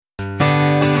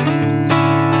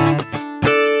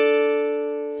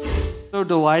so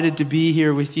delighted to be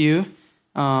here with you.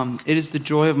 It is the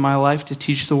joy of my life to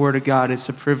teach the Word of God. It's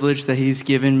a privilege that He's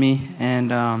given me,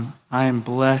 and I am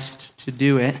blessed to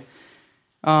do it.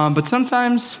 But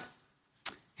sometimes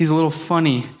He's a little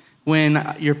funny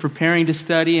when you're preparing to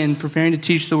study and preparing to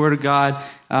teach the Word of God.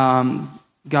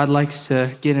 God likes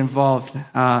to get involved,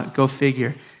 go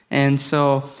figure. And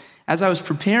so as I was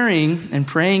preparing and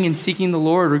praying and seeking the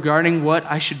Lord regarding what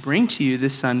I should bring to you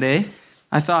this Sunday,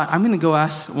 I thought, I'm going to go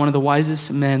ask one of the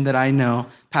wisest men that I know,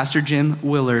 Pastor Jim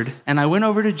Willard. And I went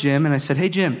over to Jim and I said, hey,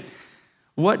 Jim,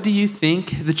 what do you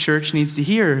think the church needs to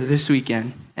hear this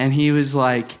weekend? And he was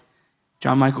like,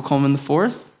 John Michael Coleman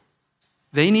IV,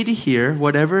 they need to hear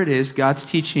whatever it is God's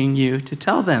teaching you to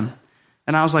tell them.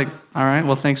 And I was like, all right,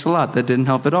 well, thanks a lot. That didn't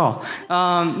help at all.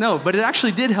 No, but it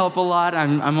actually did help a lot.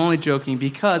 I'm only joking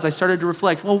because I started to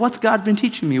reflect, well, what's God been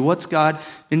teaching me? What's God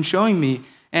been showing me?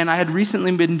 And I had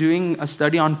recently been doing a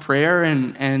study on prayer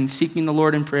and seeking the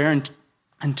Lord in prayer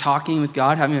and talking with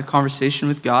God, having a conversation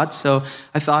with God. So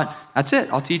I thought, that's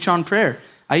it. I'll teach on prayer.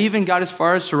 I even got as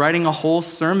far as to writing a whole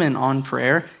sermon on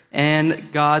prayer, and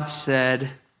God said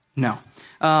no.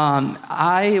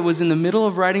 I was in the middle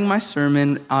of writing my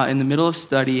sermon, in the middle of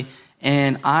study,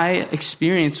 and I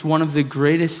experienced one of the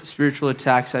greatest spiritual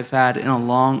attacks I've had in a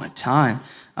long time.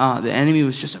 The enemy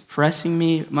was just oppressing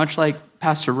me, much like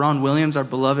Pastor Ron Williams, our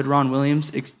beloved Ron Williams,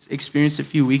 experienced a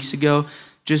few weeks ago.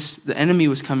 Just the enemy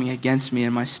was coming against me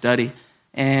in my study.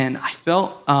 And I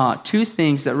felt two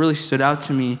things that really stood out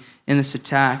to me in this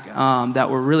attack that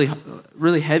were really,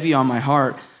 really heavy on my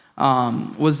heart.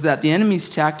 Was that the enemy's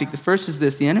tactic, the first is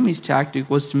this, the enemy's tactic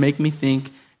was to make me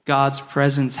think God's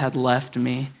presence had left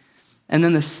me. And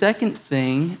then the second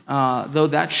thing, though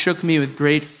that shook me with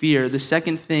great fear, the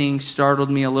second thing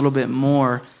startled me a little bit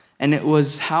more, and it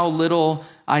was how little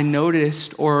I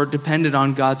noticed or depended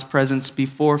on God's presence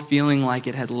before feeling like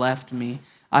it had left me.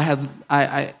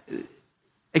 I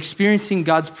experiencing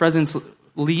God's presence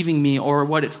leaving me, or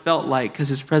what it felt like, because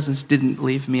His presence didn't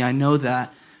leave me, I know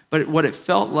that. But what it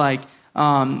felt like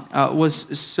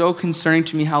was so concerning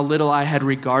to me how little I had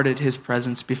regarded His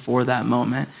presence before that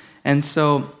moment. And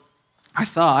so I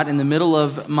thought, in the middle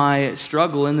of my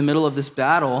struggle, in the middle of this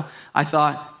battle, I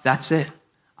thought, that's it.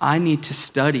 I need to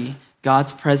study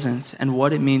God's presence and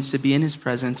what it means to be in His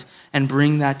presence and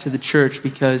bring that to the church,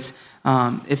 because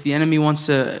if the enemy wants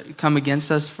to come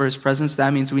against us for His presence,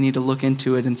 that means we need to look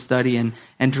into it and study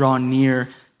and draw near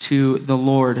to the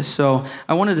Lord. So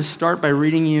I wanted to start by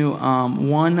reading you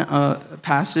one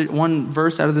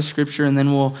verse out of the scripture, and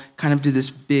then we'll kind of do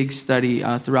this big study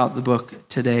throughout the book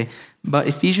today. But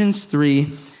Ephesians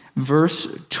 3, verse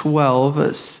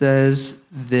 12 says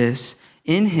this: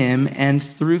 in Him and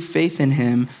through faith in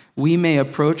Him, we may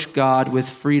approach God with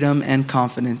freedom and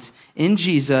confidence. In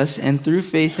Jesus and through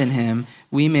faith in Him,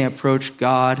 we may approach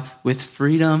God with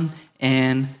freedom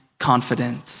and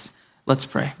confidence. Let's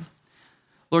pray.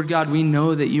 Lord God, we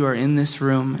know that You are in this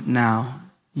room now.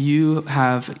 You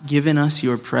have given us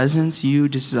Your presence. You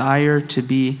desire to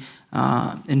be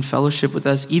in fellowship with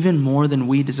us even more than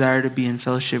we desire to be in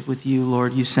fellowship with You,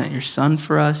 Lord. You sent Your Son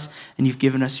for us, and You've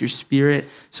given us Your Spirit.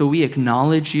 So we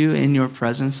acknowledge You in Your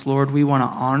presence, Lord. We want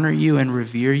to honor You and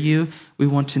revere You. We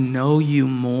want to know You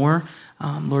more.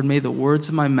 Lord, may the words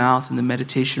of my mouth and the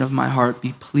meditation of my heart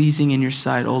be pleasing in Your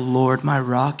sight, O Lord, my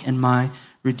rock and my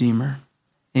Redeemer.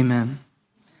 Amen.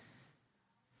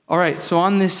 All right, so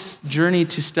on this journey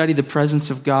to study the presence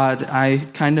of God, I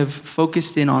kind of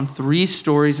focused in on three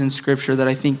stories in Scripture that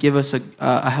I think give us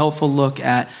a helpful look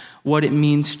at what it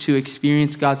means to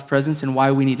experience God's presence and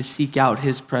why we need to seek out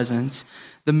His presence.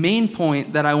 The main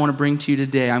point that I want to bring to you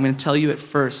today, I'm going to tell you it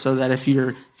first so that if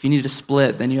you need to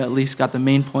split, then you at least got the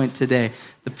main point today.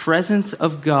 The presence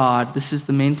of God, this is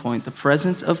the main point, the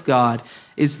presence of God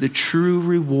is the true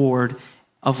reward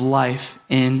of life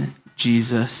in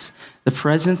Jesus. The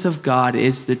presence of God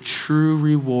is the true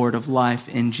reward of life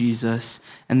in Jesus,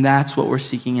 and that's what we're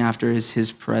seeking after, is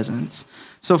His presence.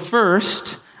 So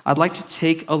first, I'd like to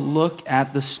take a look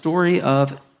at the story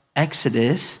of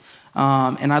Exodus,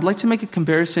 and I'd like to make a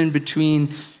comparison between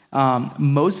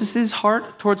Moses'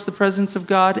 heart towards the presence of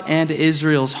God and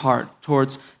Israel's heart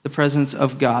towards the presence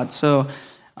of God. So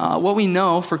what we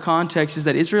know for context is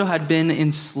that Israel had been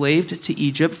enslaved to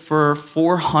Egypt for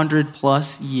 400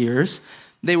 plus years.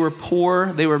 They were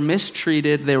poor, they were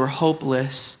mistreated, they were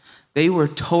hopeless, they were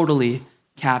totally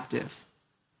captive.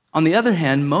 On the other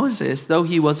hand, Moses, though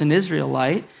he was an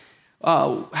Israelite,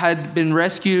 had been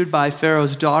rescued by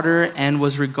Pharaoh's daughter and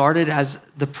was regarded as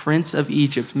the Prince of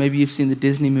Egypt. Maybe you've seen the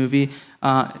Disney movie,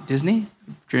 Disney?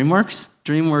 DreamWorks?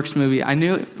 DreamWorks movie. I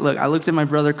looked at my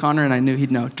brother Connor and I knew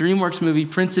he'd know. DreamWorks movie,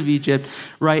 Prince of Egypt,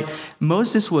 right?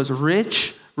 Moses was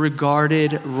rich,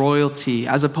 regarded royalty,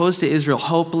 as opposed to Israel,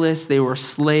 hopeless. They were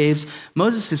slaves.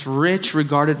 Moses is rich,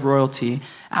 regarded royalty.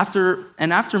 After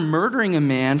murdering a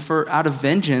man out of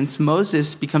vengeance,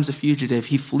 Moses becomes a fugitive.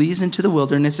 He flees into the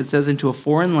wilderness, it says, into a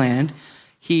foreign land.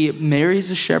 He marries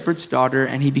a shepherd's daughter,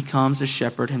 and he becomes a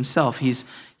shepherd himself. He's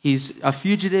a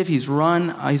fugitive. He's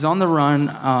on the run,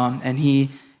 and he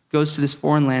goes to this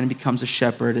foreign land and becomes a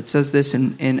shepherd. It says this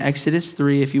in Exodus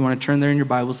 3, if you want to turn there in your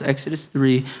Bibles, Exodus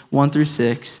 3,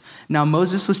 1-6. Now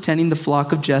Moses was tending the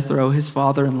flock of Jethro, his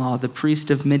father-in-law, the priest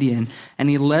of Midian, and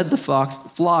he led the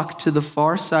flock to the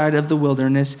far side of the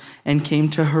wilderness and came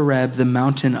to Horeb, the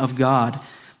mountain of God.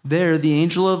 There the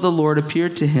angel of the Lord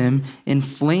appeared to him in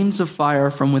flames of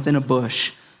fire from within a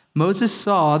bush. Moses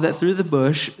saw that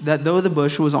though the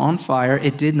bush was on fire,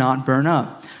 it did not burn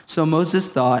up. So Moses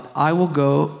thought, I will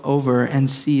go over and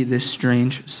see this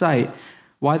strange sight,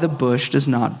 why the bush does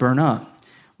not burn up.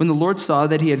 When the Lord saw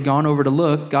that he had gone over to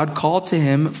look, God called to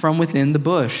him from within the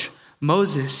bush,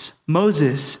 Moses,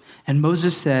 Moses. And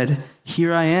Moses said,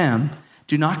 Here I am.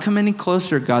 Do not come any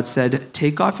closer, God said.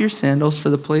 Take off your sandals, for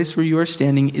the place where you are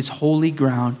standing is holy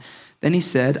ground. Then he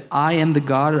said, I am the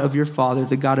God of your father,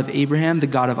 the God of Abraham, the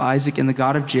God of Isaac, and the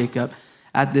God of Jacob.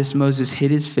 At this, Moses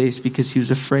hid his face because he was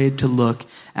afraid to look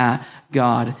at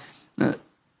God.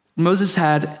 Moses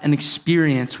had an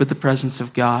experience with the presence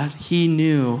of God. He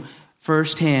knew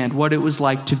firsthand what it was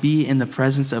like to be in the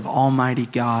presence of Almighty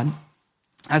God.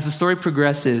 As the story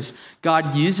progresses,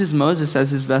 God uses Moses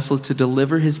as his vessel to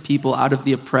deliver his people out of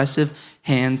the oppressive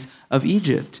hands of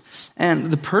Egypt.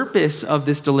 And the purpose of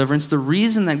this deliverance, the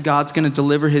reason that God's going to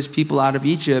deliver his people out of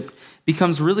Egypt,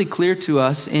 becomes really clear to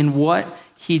us in what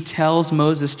he tells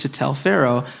Moses to tell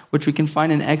Pharaoh, which we can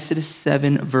find in Exodus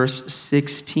 7, verse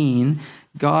 16.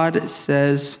 God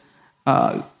says,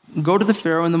 Go to the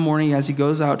Pharaoh in the morning as he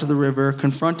goes out to the river,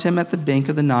 confront him at the bank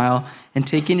of the Nile, and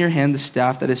take in your hand the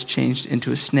staff that is changed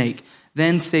into a snake.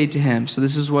 Then say to him, so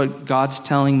this is what God's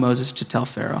telling Moses to tell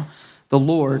Pharaoh, the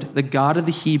Lord, the God of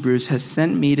the Hebrews, has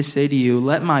sent me to say to you,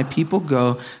 let my people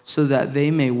go so that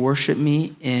they may worship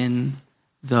me in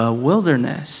the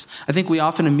wilderness. I think we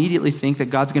often immediately think that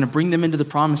God's going to bring them into the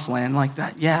promised land like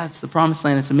that. Yeah, it's the promised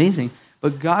land. It's amazing.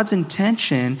 But God's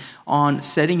intention on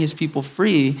setting his people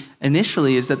free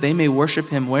initially is that they may worship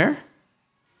him where?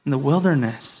 In the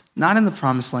wilderness. Not in the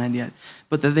promised land yet,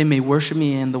 but that they may worship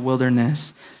me in the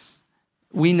wilderness.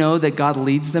 We know that God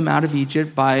leads them out of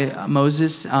Egypt by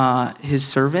Moses, his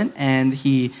servant, and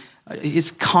he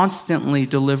is constantly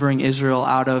delivering Israel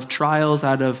out of trials,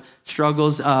 out of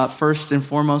struggles. First and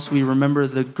foremost, we remember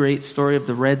the great story of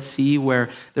the Red Sea where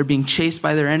they're being chased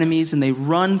by their enemies and they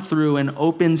run through an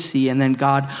open sea, and then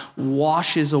God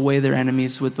washes away their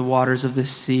enemies with the waters of this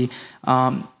sea.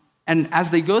 And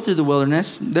as they go through the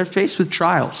wilderness, they're faced with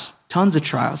trials, tons of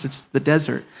trials. It's the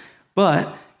desert.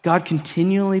 But God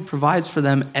continually provides for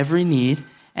them every need,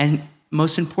 and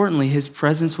most importantly, his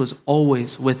presence was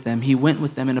always with them. He went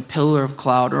with them in a pillar of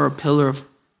cloud or a pillar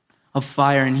of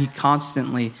fire, and he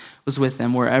constantly was with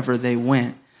them wherever they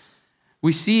went.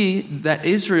 We see that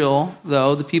Israel,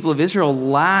 though, the people of Israel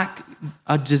lack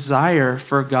a desire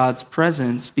for God's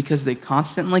presence because they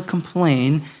constantly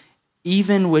complain,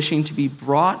 even wishing to be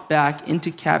brought back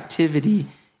into captivity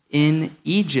in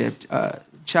Egypt.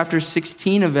 Chapter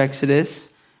 16 of Exodus,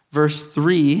 verse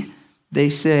 3, they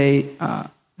say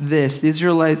the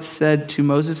Israelites said to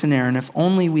Moses and Aaron, if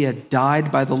only we had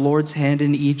died by the Lord's hand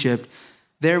in Egypt.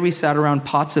 There we sat around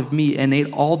pots of meat and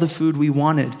ate all the food we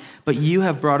wanted. But you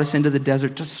have brought us into the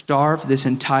desert to starve this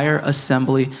entire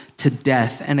assembly to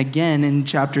death. And again in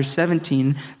chapter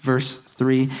 17, verse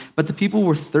 3, but the people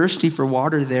were thirsty for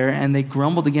water there, and they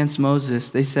grumbled against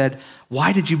Moses. They said,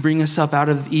 why did you bring us up out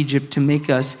of Egypt to make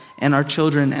us and our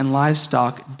children and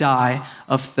livestock die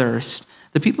of thirst?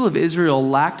 The people of Israel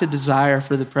lacked a desire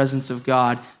for the presence of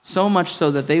God, so much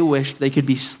so that they wished they could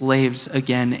be slaves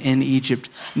again in Egypt,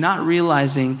 not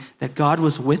realizing that God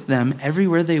was with them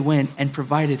everywhere they went and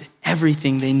provided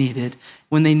everything they needed.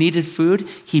 When they needed food,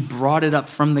 he brought it up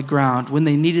from the ground. When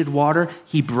they needed water,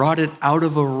 he brought it out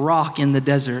of a rock in the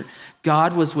desert.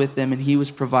 God was with them and he was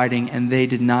providing, and they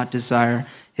did not desire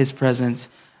his presence.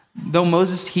 Though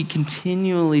Moses, he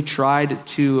continually tried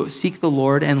to seek the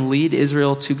Lord and lead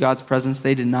Israel to God's presence,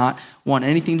 they did not want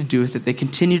anything to do with it. They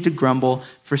continued to grumble,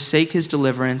 forsake his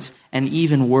deliverance, and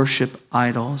even worship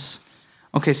idols.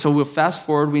 Okay, so we'll fast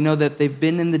forward. We know that they've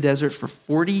been in the desert for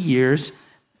 40 years,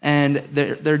 and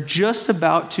they're just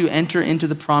about to enter into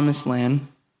the promised land.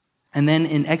 And then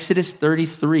in Exodus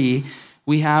 33,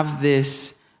 we have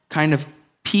this kind of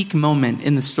peak moment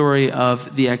in the story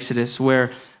of the Exodus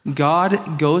where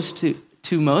God goes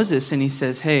to Moses and he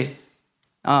says, hey,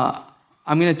 I'm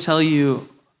going to tell you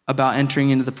about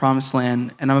entering into the promised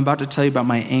land, and I'm about to tell you about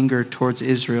my anger towards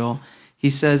Israel. He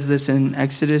says this in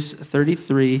Exodus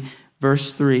 33,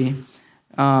 verse 3,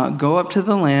 go up to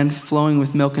the land flowing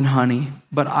with milk and honey,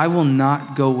 but I will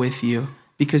not go with you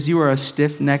because you are a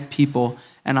stiff-necked people,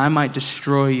 and I might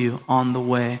destroy you on the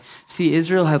way. See,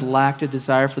 Israel had lacked a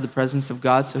desire for the presence of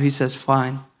God, so he says,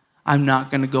 fine, I'm not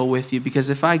going to go with you, because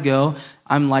if I go,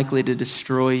 I'm likely to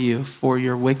destroy you for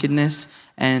your wickedness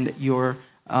and your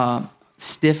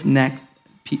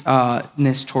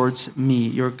stiff-neckedness towards me,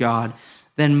 your God.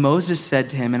 Then Moses said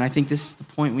to him, and I think this is the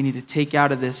point we need to take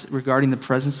out of this regarding the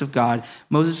presence of God.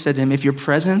 Moses said to him, if your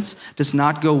presence does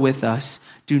not go with us,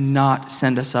 do not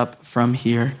send us up from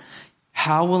here.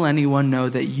 How will anyone know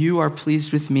that you are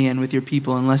pleased with me and with your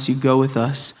people unless you go with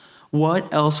us?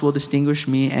 What else will distinguish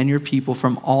me and your people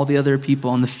from all the other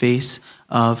people on the face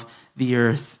of the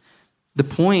earth? The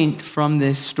point from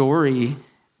this story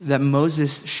that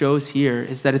Moses shows here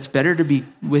is that it's better to be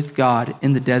with God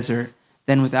in the desert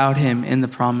than without him in the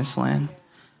promised land.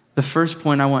 The first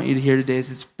point I want you to hear today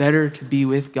is it's better to be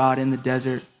with God in the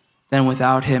desert than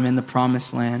without him in the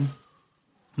promised land.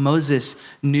 Moses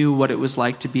knew what it was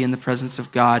like to be in the presence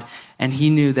of God, and he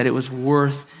knew that it was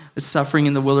worth suffering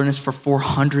in the wilderness for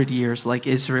 400 years like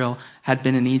Israel had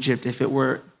been in Egypt if it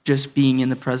were just being in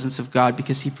the presence of God,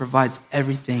 because he provides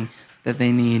everything that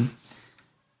they need.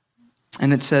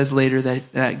 And it says later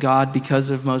that God, because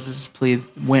of Moses' plea,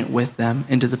 went with them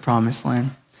into the promised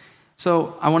land.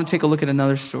 So I want to take a look at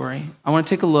another story. I want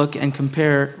to take a look and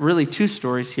compare really two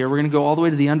stories here. We're going to go all the way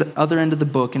to the other end of the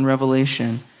book in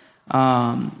Revelation.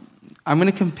 I'm going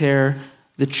to compare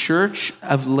the Church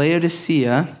of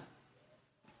Laodicea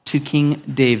to King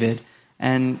David.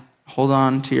 And hold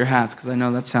on to your hats, because I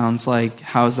know that sounds like,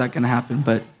 how is that going to happen?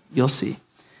 But you'll see.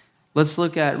 Let's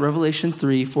look at Revelation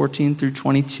 3, 14 through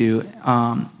 22,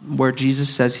 where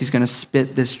Jesus says he's going to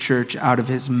spit this church out of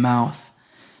his mouth.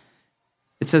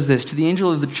 It says this, to the angel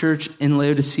of the church in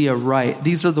Laodicea write,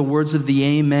 these are the words of the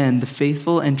Amen, the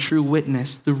faithful and true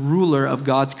witness, the ruler of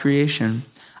God's creation.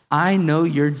 I know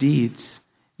your deeds.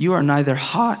 You are neither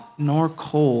hot nor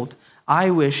cold.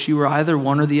 I wish you were either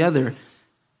one or the other.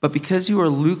 But because you are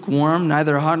lukewarm,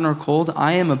 neither hot nor cold,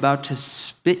 I am about to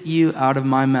spit you out of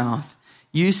my mouth.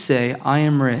 You say, I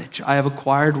am rich, I have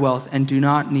acquired wealth, and do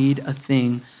not need a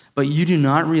thing. But you do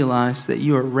not realize that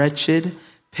you are wretched,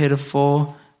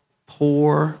 pitiful,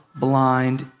 poor,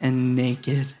 blind, and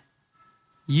naked.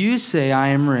 You say, I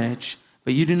am rich,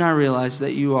 but you do not realize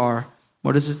that you are,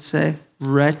 what does it say?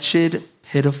 Wretched,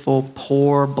 pitiful,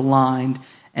 poor, blind,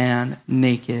 and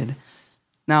naked.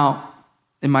 Now,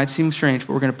 it might seem strange,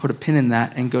 but we're going to put a pin in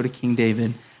that and go to King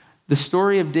David. The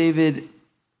story of David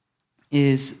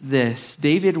is this.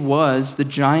 David was the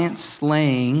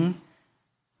giant-slaying,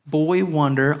 boy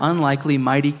wonder, unlikely,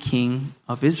 mighty king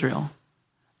of Israel.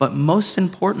 But most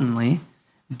importantly,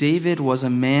 David was a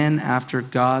man after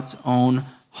God's own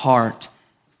heart.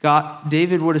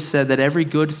 David would have said that every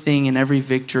good thing and every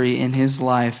victory in his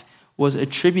life was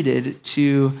attributed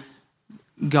to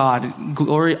God.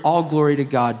 Glory, all glory to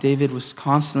God. David was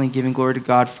constantly giving glory to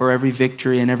God for every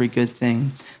victory and every good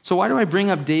thing. So why do I bring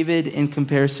up David in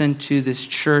comparison to this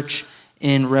church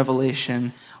in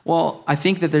Revelation? Well, I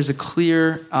think that there's a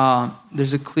clear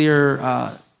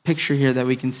picture here that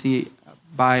we can see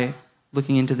by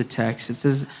looking into the text. It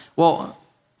says, well,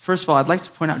 first of all, I'd like to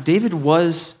point out David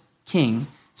was king.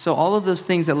 So all of those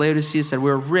things that Laodicea said,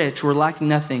 we're rich, we're lacking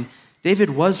nothing. David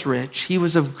was rich. He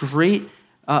was of great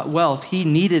wealth. He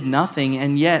needed nothing.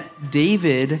 And yet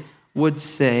David would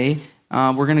say,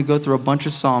 we're going to go through a bunch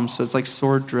of Psalms, so it's like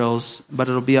sword drills, but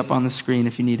it'll be up on the screen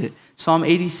if you need it. Psalm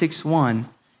 86:1,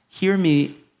 hear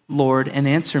me, Lord, and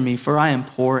answer me, for I am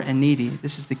poor and needy.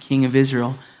 This is the King of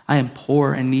Israel. I am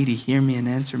poor and needy. Hear me and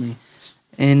answer me.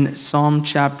 In Psalm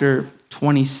chapter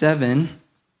 27,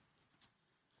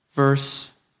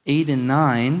 verse 8 and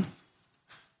 9,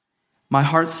 my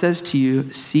heart says to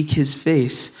you, seek his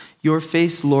face. Your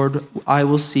face, Lord, I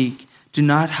will seek. Do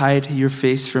not hide your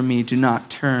face from me. Do not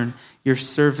turn your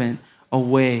servant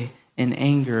away in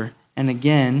anger. And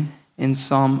again, in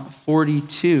Psalm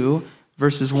 42,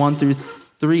 verses 1 through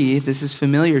 3, this is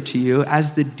familiar to you.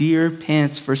 As the deer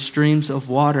pants for streams of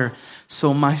water,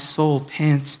 so my soul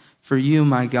pants for you,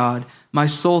 my God. My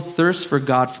soul thirsts for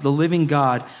God, for the living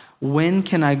God. When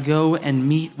can I go and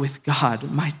meet with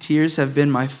God? My tears have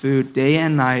been my food day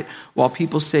and night, while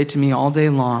people say to me all day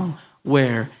long,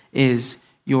 where is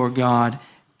your God?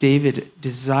 David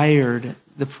desired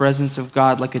the presence of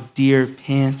God like a deer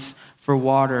pants for for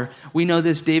water. We know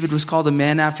this, David was called a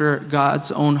man after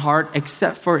God's own heart,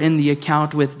 except for in the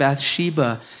account with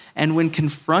Bathsheba. And when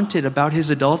confronted about his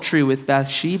adultery with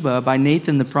Bathsheba by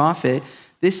Nathan the prophet,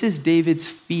 this is David's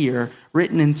fear,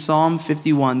 written in Psalm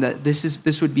 51, that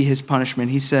this would be his punishment.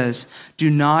 He says, "Do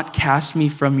not cast me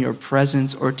from your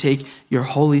presence or take your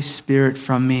Holy Spirit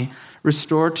from me.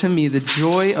 Restore to me the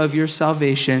joy of your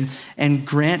salvation and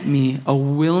grant me a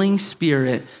willing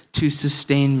spirit to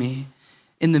sustain me."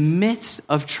 In the midst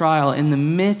of trial, in the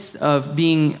midst of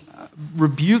being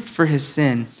rebuked for his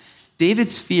sin,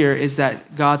 David's fear is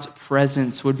that God's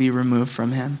presence would be removed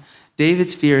from him.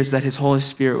 David's fear is that his Holy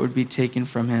Spirit would be taken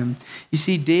from him. You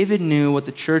see, David knew what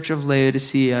the Church of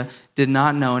Laodicea did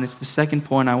not know, and it's the second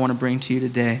point I want to bring to you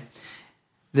today.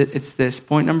 It's this,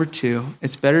 point number 2.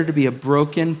 It's better to be a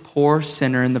broken, poor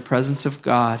sinner in the presence of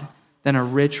God than a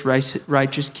rich,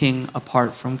 righteous king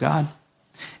apart from God.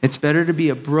 It's better to be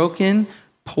a broken,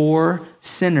 poor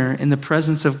sinner in the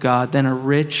presence of God than a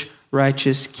rich,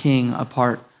 righteous king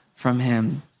apart from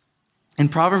him. In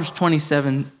Proverbs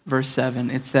 27, verse 7,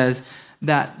 it says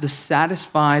that the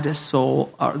satisfied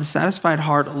soul, or the satisfied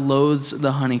heart loathes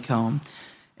the honeycomb.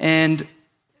 And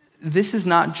this is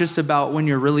not just about when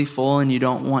you're really full and you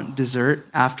don't want dessert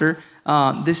after.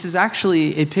 This is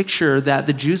actually a picture that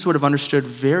the Jews would have understood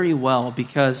very well,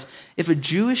 because if a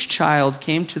Jewish child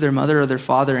came to their mother or their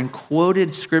father and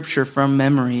quoted scripture from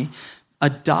memory, a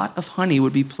dot of honey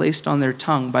would be placed on their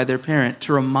tongue by their parent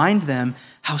to remind them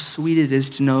how sweet it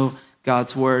is to know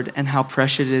God's word and how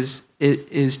precious it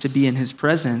is to be in his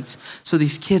presence. So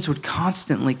these kids would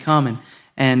constantly come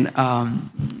and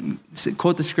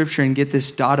quote the scripture and get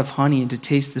this dot of honey and to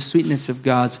taste the sweetness of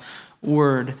God's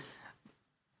word.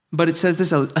 But it says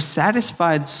this, a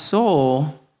satisfied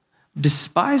soul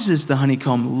despises the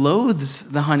honeycomb, loathes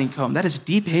the honeycomb. That is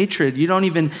deep hatred. You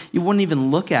wouldn't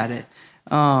even look at it.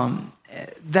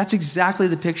 That's exactly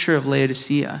the picture of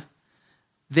Laodicea.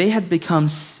 They had become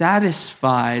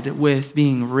satisfied with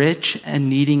being rich and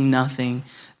needing nothing.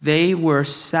 They were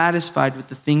satisfied with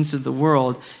the things of the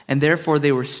world, and therefore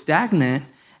they were stagnant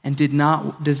and did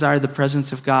not desire the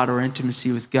presence of God or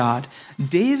intimacy with God.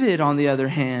 David, on the other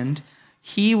hand,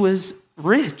 he was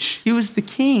rich. He was the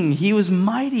king. He was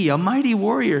mighty, a mighty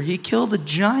warrior. He killed a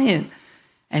giant.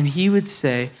 And he would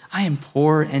say, "I am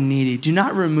poor and needy. Do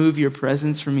not remove your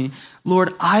presence from me.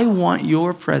 Lord, I want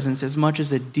your presence as much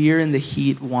as a deer in the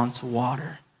heat wants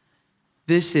water."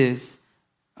 This is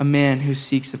a man who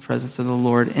seeks the presence of the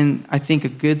Lord. And I think a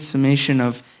good summation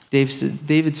of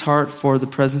David's heart for the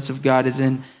presence of God is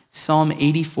in Psalm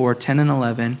 84, 10 and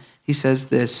 11. He says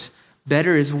this,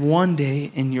 "Better is one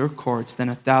day in your courts than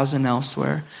 1,000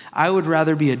 elsewhere. I would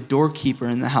rather be a doorkeeper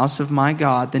in the house of my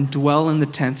God than dwell in the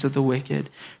tents of the wicked.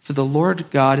 For the Lord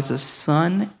God is a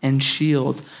sun and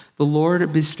shield. The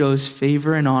Lord bestows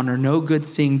favor and honor. No good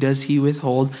thing does he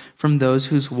withhold from those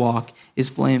whose walk is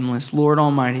blameless. Lord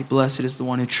Almighty, blessed is the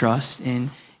one who trusts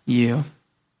in you."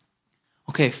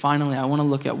 Okay, finally, I want to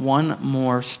look at one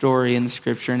more story in the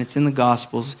scripture, and it's in the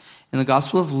Gospels. In the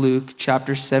Gospel of Luke,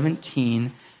 chapter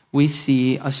 17, we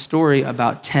see a story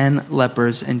about 10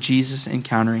 lepers and Jesus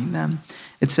encountering them.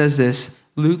 It says this,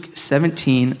 Luke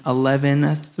 17,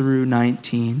 11 through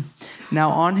 19. "Now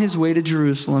on his way to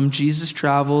Jerusalem, Jesus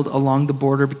traveled along the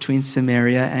border between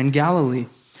Samaria and Galilee.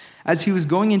 As he was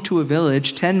going into a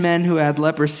village, 10 men who had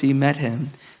leprosy met him.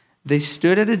 They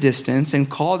stood at a distance and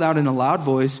called out in a loud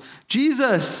voice,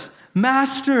 'Jesus,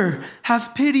 Master,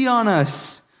 have pity on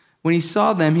us.' When he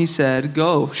saw them, he said,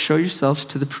 'Go, show yourselves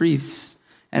to the priests.'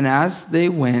 And as they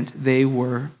went, they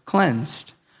were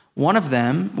cleansed. One of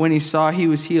them, when he saw he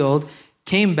was healed,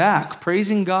 came back,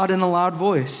 praising God in a loud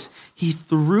voice. He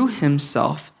threw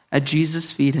himself at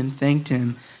Jesus' feet and thanked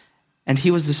him, and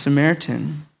he was a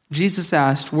Samaritan. Jesus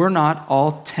asked, 'Were not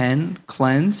all 10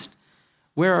 cleansed?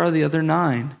 Where are the other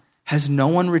 9? Has no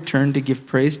one returned to give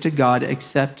praise to God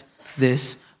except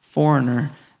this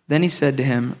foreigner?' Then he said to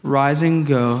him, 'Rise and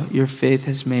go, your faith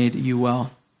has made you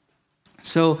well.'"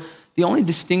 So the only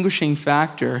distinguishing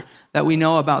factor that we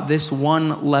know about this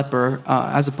one leper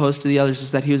as opposed to the others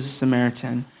is that he was a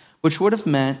Samaritan, which would have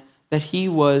meant that he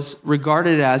was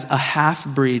regarded as a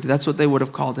half-breed. That's what they would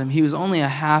have called him. He was only a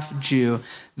half-Jew.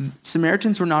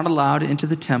 Samaritans were not allowed into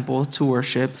the temple to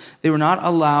worship. They were not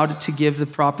allowed to give the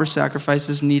proper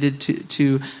sacrifices needed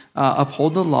to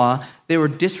uphold the law. They were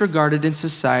disregarded in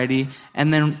society.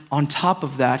 And then on top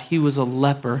of that, he was a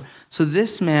leper. So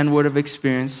this man would have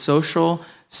experienced social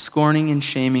scorning and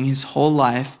shaming his whole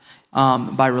life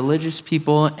by religious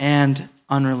people and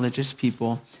unreligious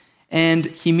people. And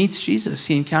he meets Jesus.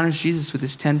 He encounters Jesus with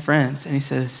his 10 friends. And he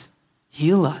says,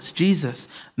 "Heal us, Jesus.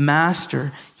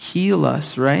 Master, heal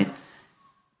us," right?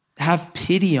 have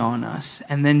pity on us.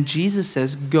 And then Jesus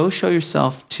says, go show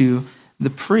yourself to the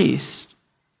priest.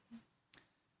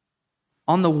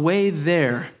 On the way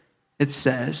there, it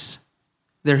says,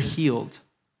 they're healed.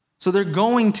 So they're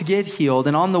going to get healed,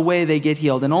 and on the way they get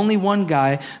healed. And only one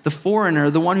guy, the foreigner,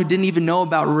 the one who didn't even know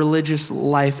about religious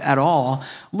life at all,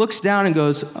 looks down and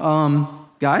goes,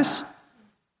 guys,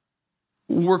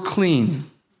 we're clean.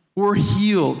 We're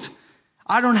healed.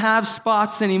 I don't have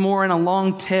spots anymore and a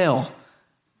long tail.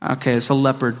 Okay, it's a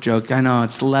leopard joke. I know,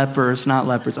 it's lepers, not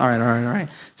leopards. All right.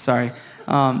 Sorry.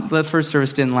 The first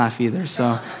service didn't laugh either.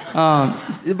 So,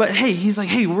 but hey, he's like,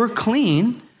 hey, we're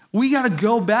clean. We got to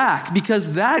go back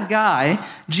because that guy,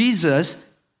 Jesus,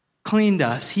 cleaned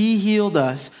us. He healed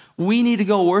us. We need to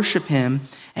go worship him.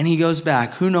 And he goes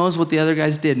back. Who knows what the other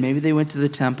guys did? Maybe they went to the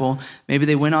temple. Maybe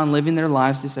they went on living their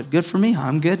lives. They said, good for me.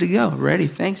 I'm good to go. Ready.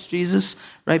 Thanks, Jesus.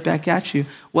 Right back at you.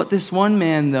 What this one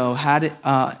man, though,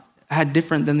 had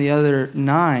different than the other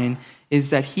 9 is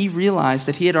that he realized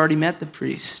that he had already met the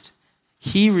priest.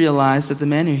 He realized that the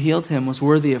man who healed him was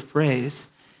worthy of praise.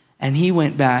 And he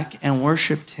went back and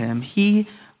worshiped him. He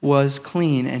was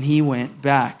clean, and he went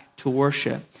back to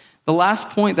worship. The last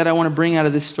point that I want to bring out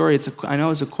of this story, I know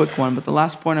it's a quick one, but the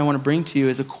last point I want to bring to you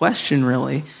is a question,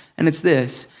 really. And it's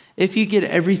this. If you get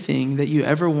everything that you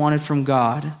ever wanted from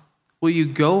God, will you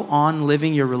go on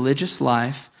living your religious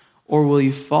life, or will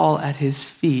you fall at his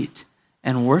feet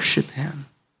and worship him?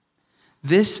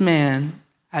 This man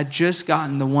had just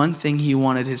gotten the one thing he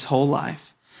wanted his whole life.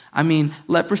 I mean,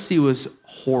 leprosy was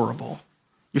horrible.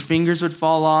 Your fingers would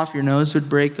fall off, your nose would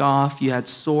break off, you had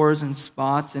sores and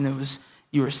spots, and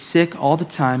you were sick all the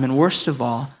time. And worst of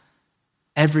all,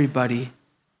 everybody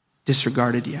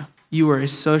disregarded you. You were a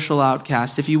social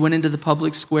outcast. If you went into the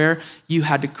public square, you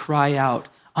had to cry out,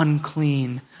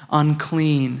 unclean,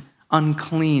 unclean,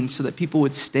 unclean, so that people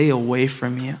would stay away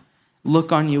from you,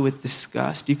 look on you with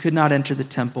disgust. You could not enter the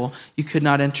temple. You could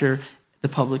not enter the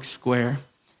public square.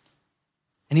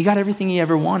 And he got everything he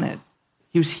ever wanted.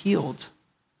 He was healed.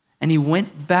 And he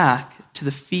went back to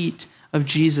the feet of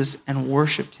Jesus and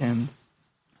worshiped him.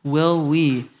 Will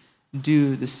we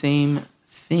do the same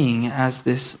thing as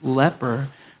this leper,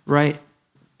 right?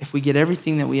 If we get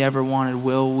everything that we ever wanted,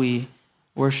 will we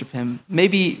worship him?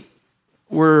 Maybe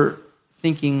we're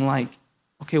thinking like,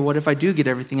 okay, what if I do get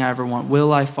everything I ever want?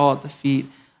 Will I fall at the feet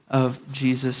of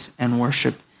Jesus and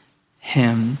worship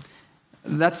him?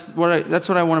 That's what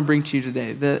I want to bring to you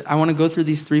today. I want to go through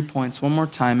these 3 points one more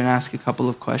time and ask a couple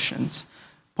of questions.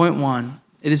 Point 1,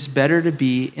 it is better to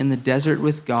be in the desert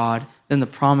with God than the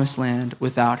promised land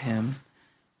without him.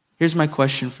 Here's my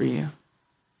question for you.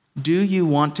 Do you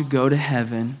want to go to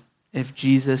heaven if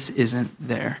Jesus isn't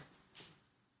there?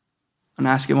 I'm going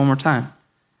to ask it one more time.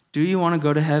 Do you want to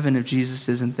go to heaven if Jesus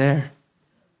isn't there?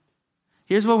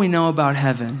 Here's what we know about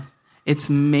heaven.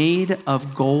 It's made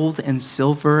of gold and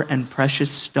silver and precious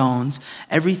stones.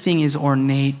 Everything is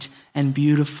ornate and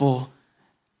beautiful.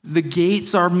 The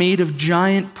gates are made of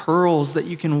giant pearls that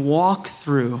you can walk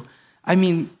through. I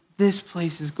mean, this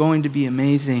place is going to be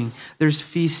amazing. There's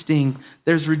feasting,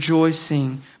 there's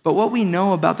rejoicing. But what we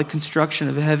know about the construction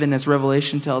of heaven, as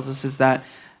Revelation tells us, is that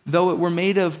though it were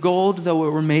made of gold, though it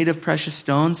were made of precious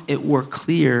stones, it were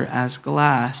clear as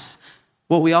glass.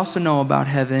 What we also know about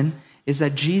heaven is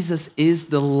that Jesus is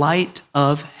the light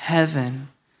of heaven.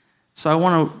 So I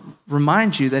want to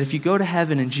remind you that if you go to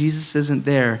heaven and Jesus isn't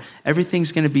there,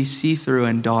 everything's going to be see-through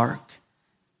and dark.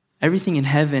 Everything in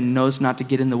heaven knows not to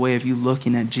get in the way of you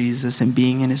looking at Jesus and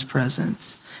being in his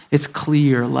presence. It's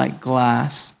clear like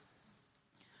glass.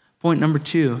 Point number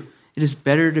 2, it is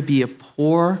better to be a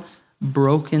poor,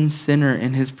 broken sinner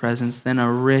in his presence than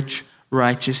a rich,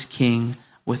 righteous king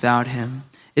without him.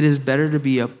 It is better to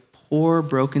be a poor,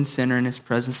 broken sinner in his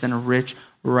presence than a rich,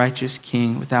 righteous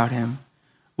king without him.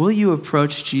 Will you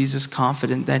approach Jesus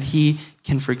confident that he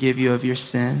can forgive you of your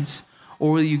sins?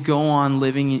 Or will you go on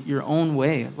living it your own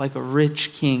way, like a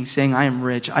rich king, saying, I am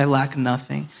rich, I lack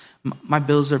nothing. My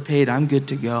bills are paid, I'm good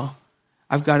to go.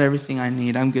 I've got everything I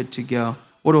need, I'm good to go.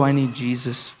 What do I need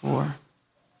Jesus for?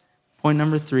 Point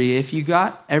number 3, if you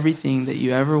got everything that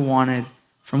you ever wanted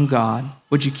from God,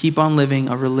 would you keep on living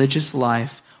a religious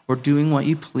life or doing what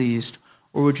you pleased,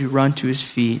 or would you run to his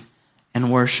feet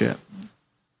and worship?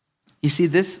 You see,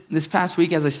 this past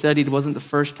week as I studied wasn't the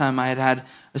first time I had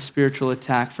a spiritual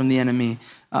attack from the enemy.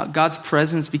 God's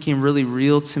presence became really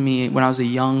real to me when I was a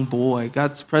young boy.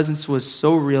 God's presence was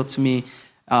so real to me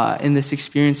in this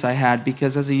experience I had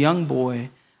because as a young boy,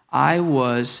 I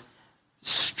was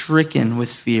stricken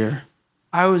with fear.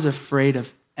 I was afraid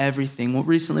of everything. Well,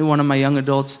 recently, one of my young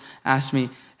adults asked me,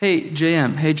 hey,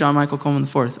 JM, hey, John Michael Coleman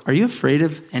IV, are you afraid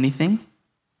of anything?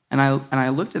 And I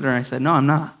looked at her and I said, no, I'm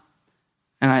not.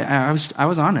 And I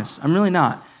was honest. I'm really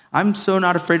not. I'm so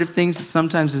not afraid of things that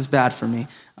sometimes it's bad for me.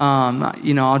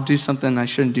 I'll do something I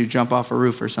shouldn't do, jump off a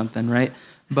roof or something, right?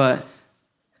 But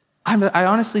I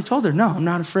honestly told her, no, I'm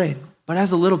not afraid. But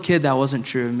as a little kid, that wasn't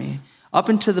true of me. Up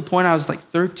until the point I was like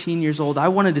 13 years old, I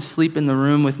wanted to sleep in the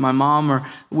room with my mom or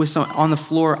with someone on the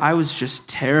floor. I was just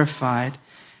terrified.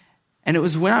 And it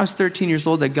was when I was 13 years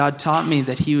old that God taught me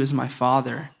that he was my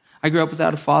father. I grew up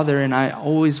without a father, and I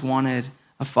always wanted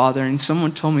a father. And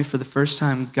someone told me for the first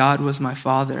time, God was my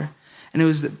father. And it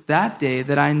was that day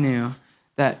that I knew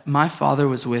that my father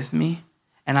was with me,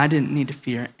 and I didn't need to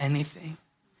fear anything.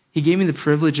 He gave me the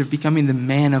privilege of becoming the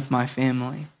man of my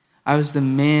family. I was the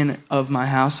man of my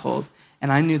household.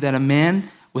 And I knew that a man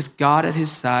with God at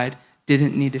his side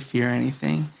didn't need to fear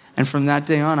anything. And from that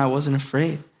day on, I wasn't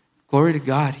afraid. Glory to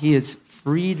God. He has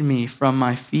freed me from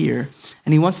my fear.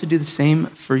 And he wants to do the same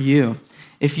for you.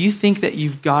 If you think that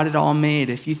you've got it all made,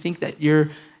 if you think that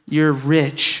you're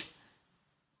rich,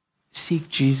 seek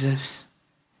Jesus.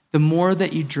 The more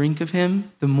that you drink of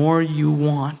him, the more you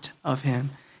want of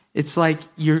him. It's like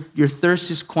your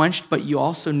thirst is quenched, but you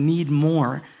also need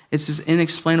more. It's this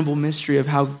inexplainable mystery of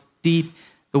how deep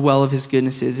the well of his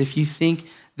goodness is. If you think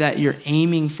that you're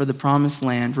aiming for the promised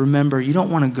land, remember, you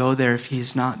don't want to go there if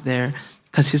he's not there,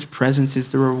 because his presence is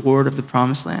the reward of the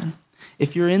promised land.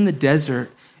 If you're in the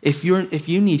desert, if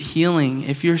you need healing,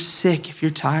 if you're sick, if you're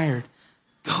tired,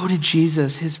 go to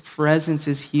Jesus. His presence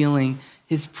is healing.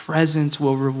 His presence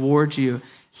will reward you.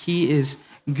 He is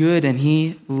good and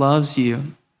he loves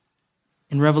you.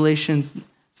 In Revelation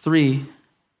 3,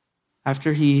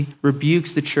 after he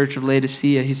rebukes the Church of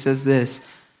Laodicea, he says this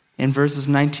in verses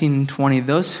 19 and 20,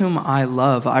 those whom I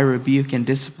love, I rebuke and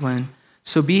discipline.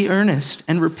 So be earnest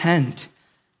and repent.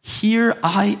 Here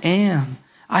I am.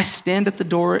 I stand at the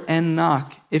door and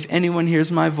knock. If anyone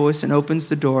hears my voice and opens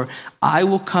the door, I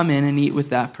will come in and eat with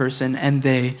that person and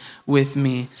they with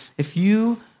me. If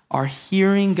you are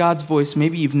hearing God's voice,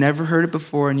 maybe you've never heard it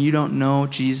before and you don't know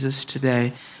Jesus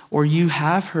today, or you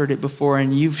have heard it before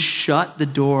and you've shut the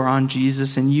door on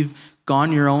Jesus and you've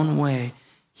gone your own way,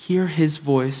 hear his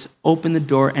voice, open the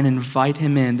door and invite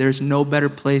him in. There's no better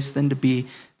place than to be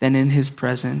than in his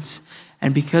presence.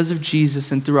 And because of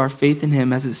Jesus and through our faith in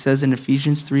him, as it says in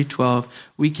Ephesians 3:12,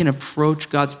 we can approach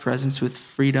God's presence with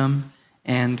freedom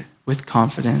and with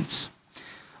confidence.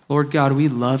 Lord God, we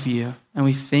love you and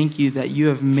we thank you that you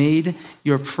have made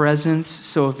your presence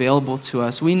so available to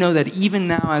us. We know that even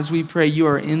now as we pray, you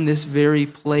are in this very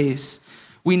place.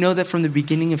 We know that from the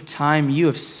beginning of time, you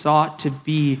have sought to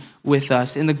be with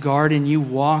us. In the garden, you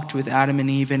walked with Adam and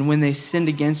Eve, and when they sinned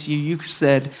against you, you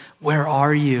said, where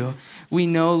are you? We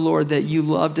know, Lord, that you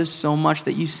loved us so much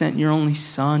that you sent your only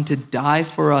son to die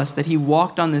for us, that he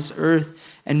walked on this earth,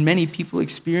 and many people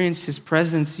experienced his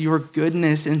presence, your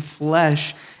goodness in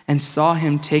flesh, and saw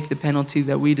him take the penalty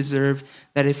that we deserve,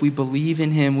 that if we believe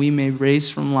in him, we may raise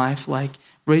from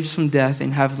death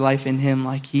and have life in him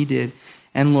like he did.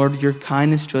 And Lord, your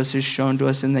kindness to us is shown to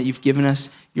us in that you've given us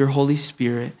your Holy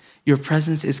Spirit. Your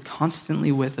presence is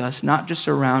constantly with us, not just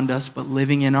around us, but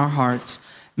living in our hearts.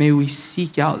 May we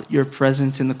seek out your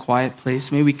presence in the quiet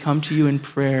place. May we come to you in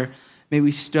prayer. May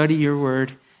we study your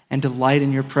word and delight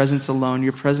in your presence alone.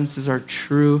 Your presence is our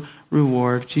true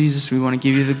reward. Jesus, we want to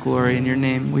give you the glory. In your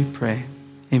name we pray.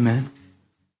 Amen.